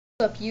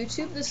What's up,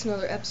 YouTube? This is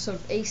another episode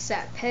of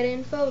ASAP Pet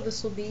Info.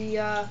 This will be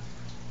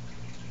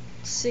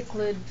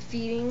cichlid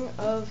feeding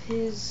of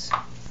his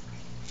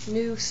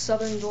new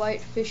Southern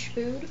Delight fish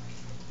food.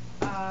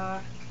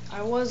 I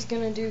was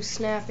gonna do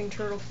snapping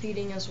turtle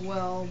feeding as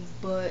well,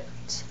 but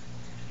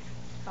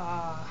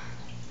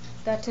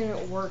that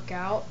didn't work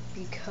out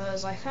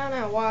because I found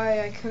out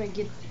why I couldn't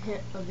get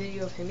a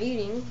video of him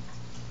eating.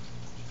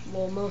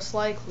 Well, most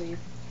likely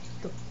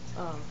the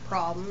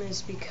problem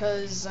is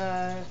because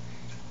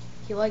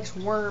he likes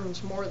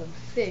worms more than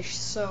fish,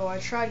 so I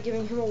tried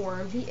giving him a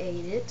worm. He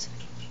ate it.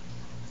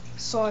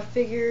 So I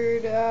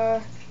figured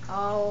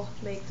I'll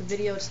make the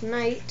video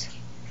tonight,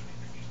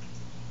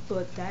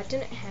 but that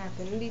didn't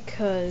happen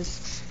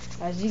because,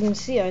 as you can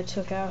see, I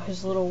took out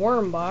his little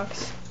worm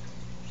box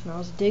and I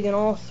was digging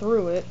all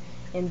through it,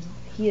 and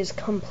he is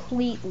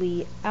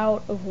completely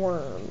out of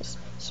worms.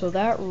 So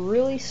that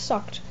really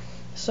sucked.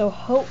 So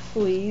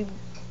hopefully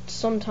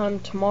sometime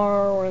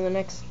tomorrow or in the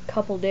next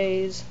couple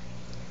days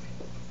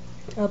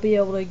I'll be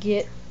able to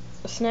get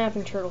a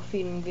snapping turtle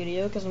feeding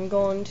video, because I'm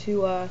going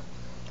to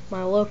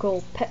my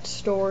local pet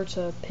store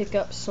to pick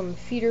up some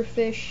feeder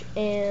fish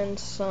and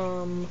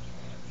some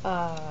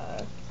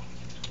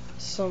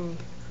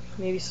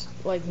maybe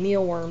like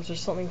mealworms or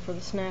something for the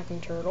snapping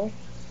turtle.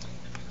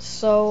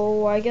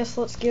 So I guess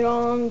let's get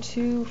on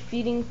to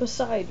feeding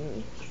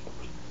Poseidon.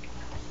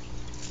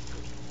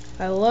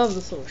 I love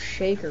this little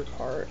shaker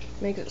part.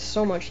 It makes it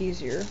so much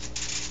easier.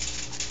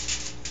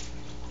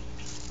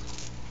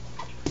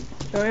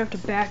 Now I have to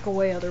back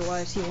away,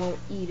 otherwise he won't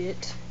eat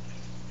it.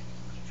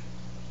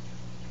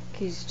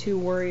 He's too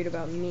worried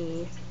about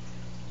me.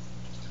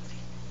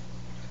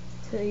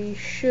 So he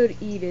should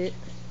eat it.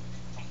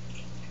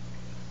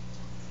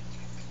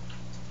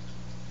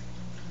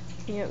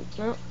 Yep,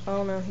 no,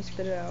 oh no, he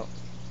spit it out.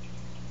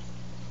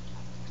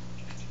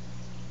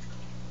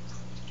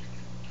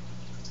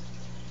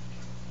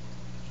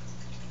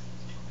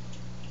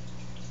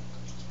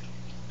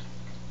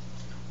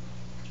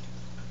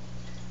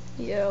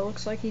 Yeah,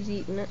 looks like he's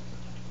eating it.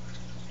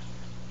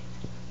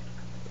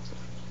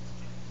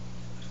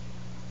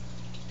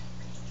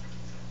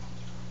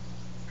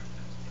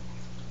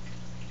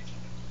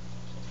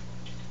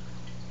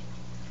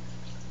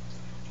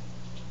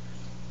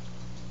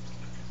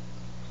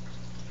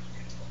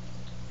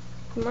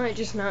 He might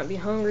just not be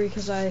hungry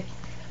because I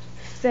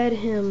fed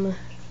him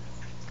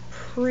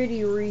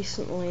pretty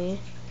recently.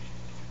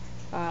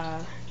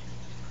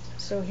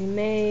 So he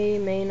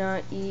may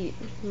not eat,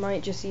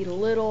 might just eat a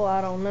little, I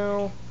don't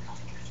know.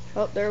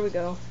 Oh, there we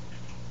go.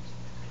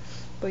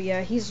 But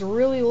yeah, he's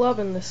really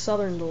loving the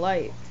Southern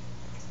Delight.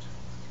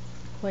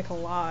 Like, a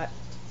lot.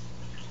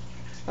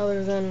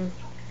 Other than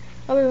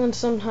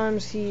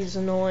sometimes he's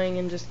annoying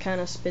and just kind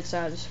of spits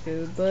out his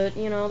food, but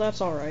you know, that's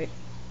alright.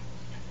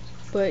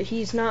 But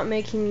he's not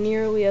making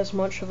nearly as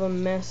much of a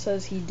mess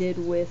as he did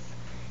with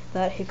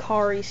that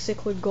Hikari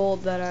cichlid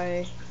gold that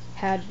I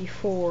had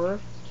before.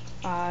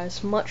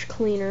 It's much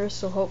cleaner,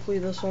 so hopefully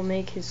this will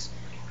make his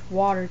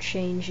water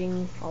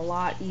changing a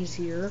lot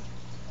easier.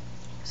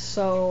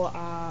 So,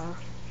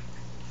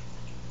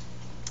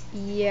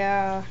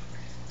 yeah.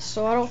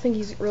 So I don't think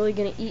he's really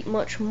gonna eat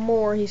much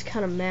more. He's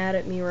kind of mad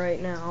at me right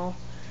now.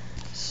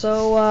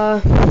 So,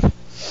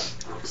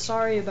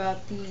 sorry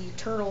about the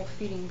turtle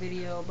feeding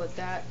video, but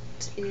that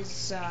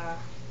is,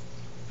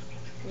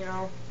 you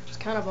know, it's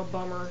kind of a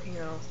bummer, you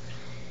know,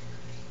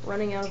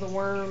 running out of the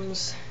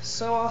worms.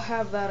 So I'll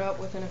have that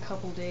up within a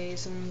couple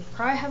days, and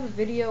probably have a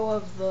video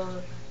of the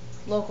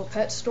local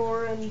pet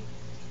store and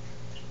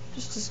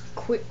just a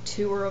quick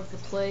tour of the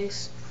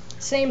place.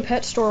 Same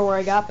pet store where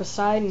I got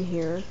Poseidon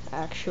here,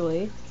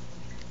 actually.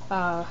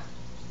 So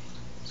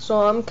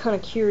I'm kind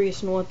of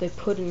curious in what they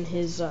put in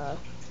his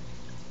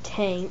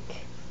tank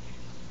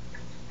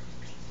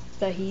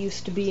that he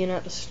used to be in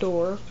at the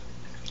store.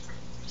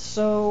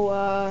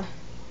 So,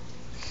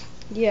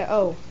 yeah,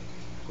 oh,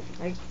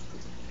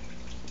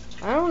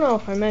 I don't know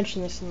if I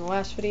mentioned this in the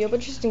last video, but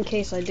just in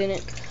case I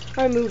didn't,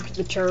 I moved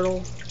the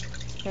turtle.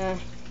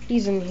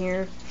 He's in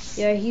here.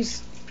 Yeah,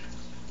 his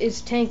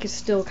tank is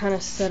still kind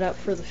of set up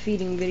for the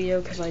feeding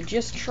video, because I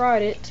just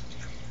tried it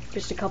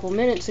just a couple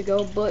minutes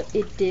ago, but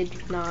it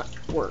did not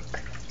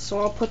work. So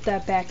I'll put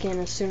that back in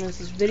as soon as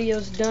this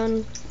video's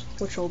done,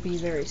 which will be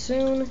very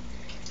soon.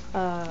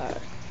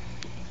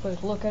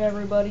 Quick look at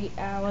everybody.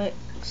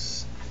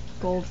 Alex,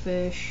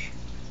 Goldfish,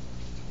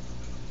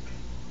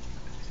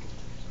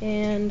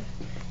 and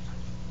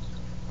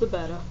the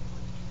betta.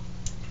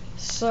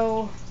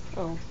 So,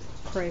 oh,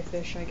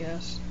 crayfish, I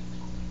guess.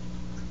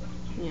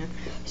 Yeah.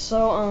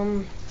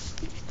 So,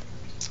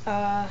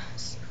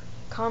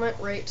 comment,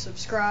 rate,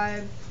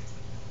 subscribe.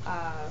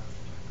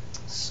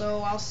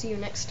 So I'll see you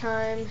next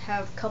time.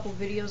 Have a couple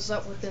videos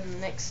up within the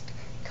next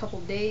couple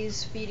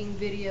days. Feeding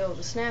video of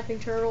the snapping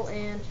turtle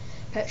and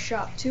pet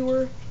shop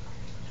tour.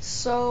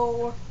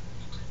 So,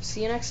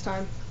 see you next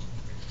time.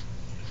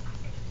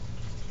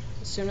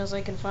 As soon as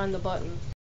I can find the button.